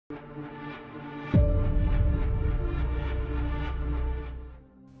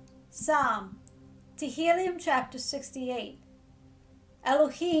Psalm, Tehillim chapter 68.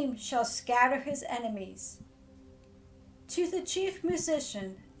 Elohim shall scatter his enemies. To the chief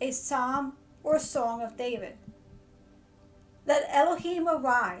musician, a psalm or song of David. Let Elohim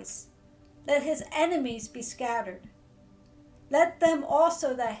arise, let his enemies be scattered. Let them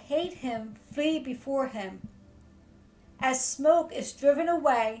also that hate him flee before him. As smoke is driven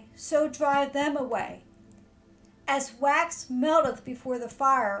away, so drive them away. As wax melteth before the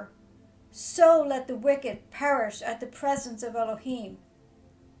fire, so let the wicked perish at the presence of Elohim.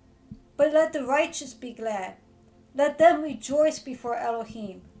 But let the righteous be glad. Let them rejoice before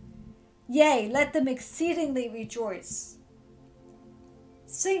Elohim. Yea, let them exceedingly rejoice.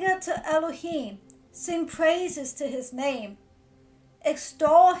 Sing unto Elohim, sing praises to his name.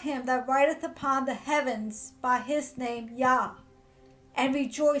 Extol him that rideth upon the heavens by his name Yah, and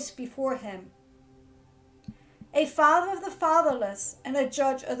rejoice before him. A father of the fatherless and a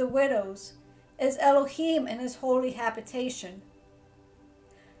judge of the widows is Elohim in his holy habitation.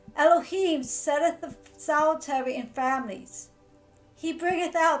 Elohim setteth the solitary in families. He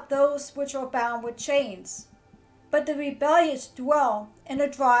bringeth out those which are bound with chains, but the rebellious dwell in a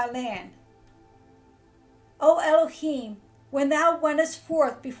dry land. O Elohim, when thou wentest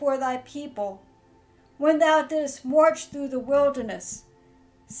forth before thy people, when thou didst march through the wilderness,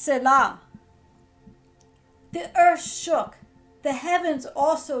 Selah. The earth shook, the heavens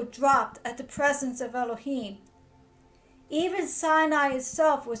also dropped at the presence of Elohim. Even Sinai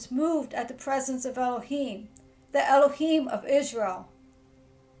itself was moved at the presence of Elohim, the Elohim of Israel.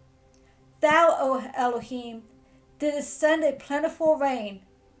 Thou, O Elohim, didst send a plentiful rain,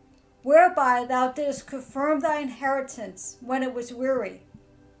 whereby thou didst confirm thy inheritance when it was weary.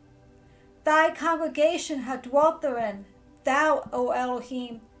 Thy congregation hath dwelt therein. Thou, O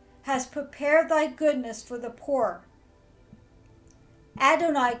Elohim, hast prepared thy goodness for the poor.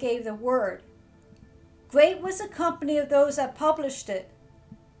 Adonai gave the word. Great was the company of those that published it.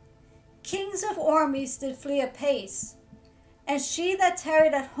 Kings of armies did flee apace, and she that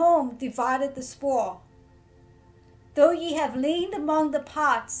tarried at home divided the spoil. Though ye have leaned among the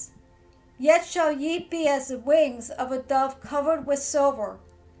pots, yet shall ye be as the wings of a dove covered with silver,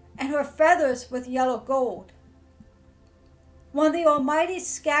 and her feathers with yellow gold. When the Almighty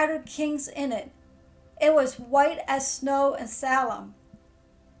scattered kings in it, it was white as snow in Salem.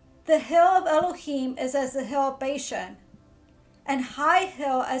 The hill of Elohim is as the hill of Bashan, and high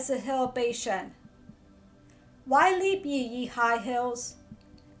hill as the hill of Bashan. Why leap ye high hills?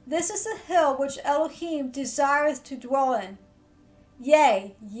 This is the hill which Elohim desireth to dwell in.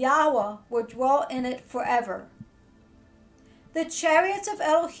 Yea, Yahweh will dwell in it forever. The chariots of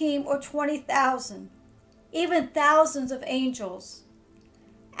Elohim are 20,000, even thousands of angels.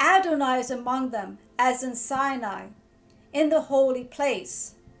 Adonai is among them, as in Sinai, in the holy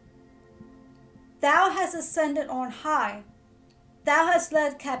place. Thou hast ascended on high. Thou hast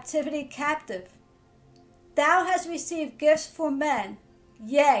led captivity captive. Thou hast received gifts for men,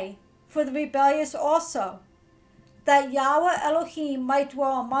 yea, for the rebellious also, that Yahweh Elohim might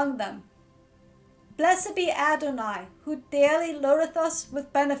dwell among them. Blessed be Adonai, who daily loadeth us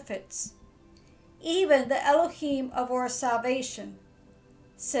with benefits, even the Elohim of our salvation.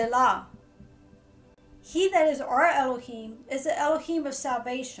 Selah. He that is our Elohim is the Elohim of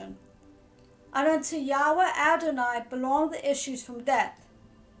salvation. And unto Yahweh Adonai belong the issues from death.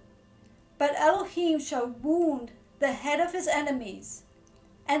 But Elohim shall wound the head of his enemies,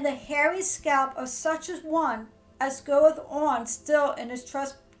 and the hairy scalp of such a one as goeth on still in his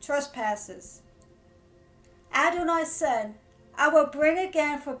trespasses. Adonai said, I will bring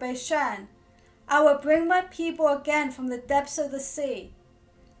again for Bashan, I will bring my people again from the depths of the sea,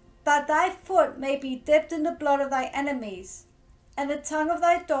 that thy foot may be dipped in the blood of thy enemies, and the tongue of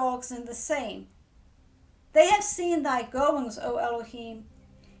thy dogs in the same. They have seen thy goings, O Elohim,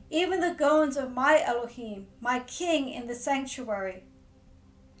 even the goings of my Elohim, my King in the sanctuary.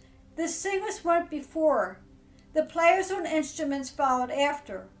 The singers went before, the players on instruments followed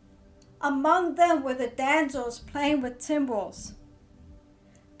after. Among them were the damsels playing with timbrels.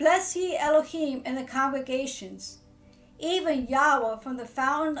 Bless ye Elohim in the congregations, even Yahweh from the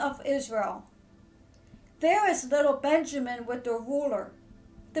fountain of Israel. There is little Benjamin with their ruler,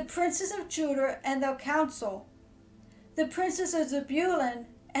 the princes of Judah and their council, the princes of Zebulun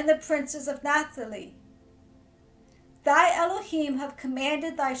and the princes of Naphtali. Thy Elohim have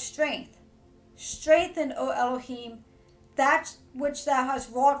commanded thy strength. Strengthen, O Elohim, that which thou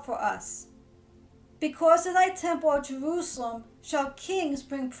hast wrought for us. Because of thy temple of Jerusalem shall kings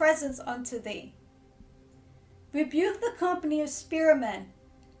bring presents unto thee. Rebuke the company of spearmen.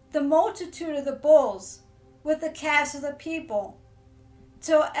 the multitude of the bulls with the calves of the people,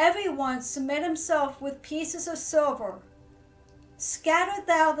 till everyone submit himself with pieces of silver. Scatter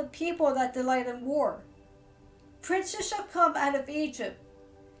thou the people that delight in war. Princes shall come out of Egypt.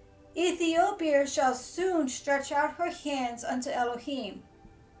 Ethiopia shall soon stretch out her hands unto Elohim.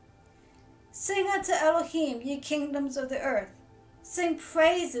 Sing unto Elohim, ye kingdoms of the earth. Sing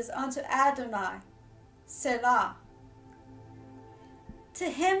praises unto Adonai. Selah. To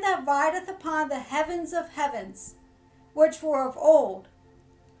him that rideth upon the heavens of heavens, which were of old,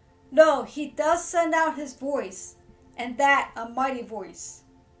 lo, he doth send out his voice, and that a mighty voice.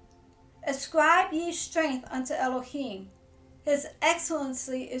 Ascribe ye strength unto Elohim. His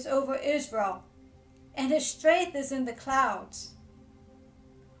excellency is over Israel, and his strength is in the clouds.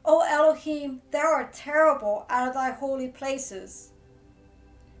 O Elohim, thou art terrible out of thy holy places.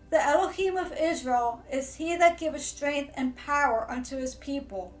 The Elohim of Israel is he that giveth strength and power unto his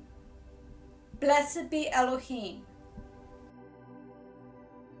people. Blessed be Elohim.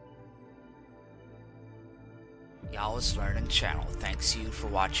 YHWH Learning Channel thanks you for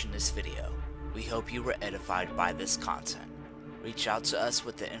watching this video. We hope you were edified by this content. Reach out to us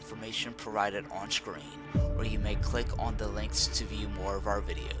with the information provided on screen, or you may click on the links to view more of our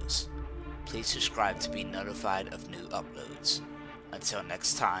videos. Please subscribe to be notified of new uploads. Until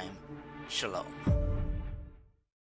next time, Shalom.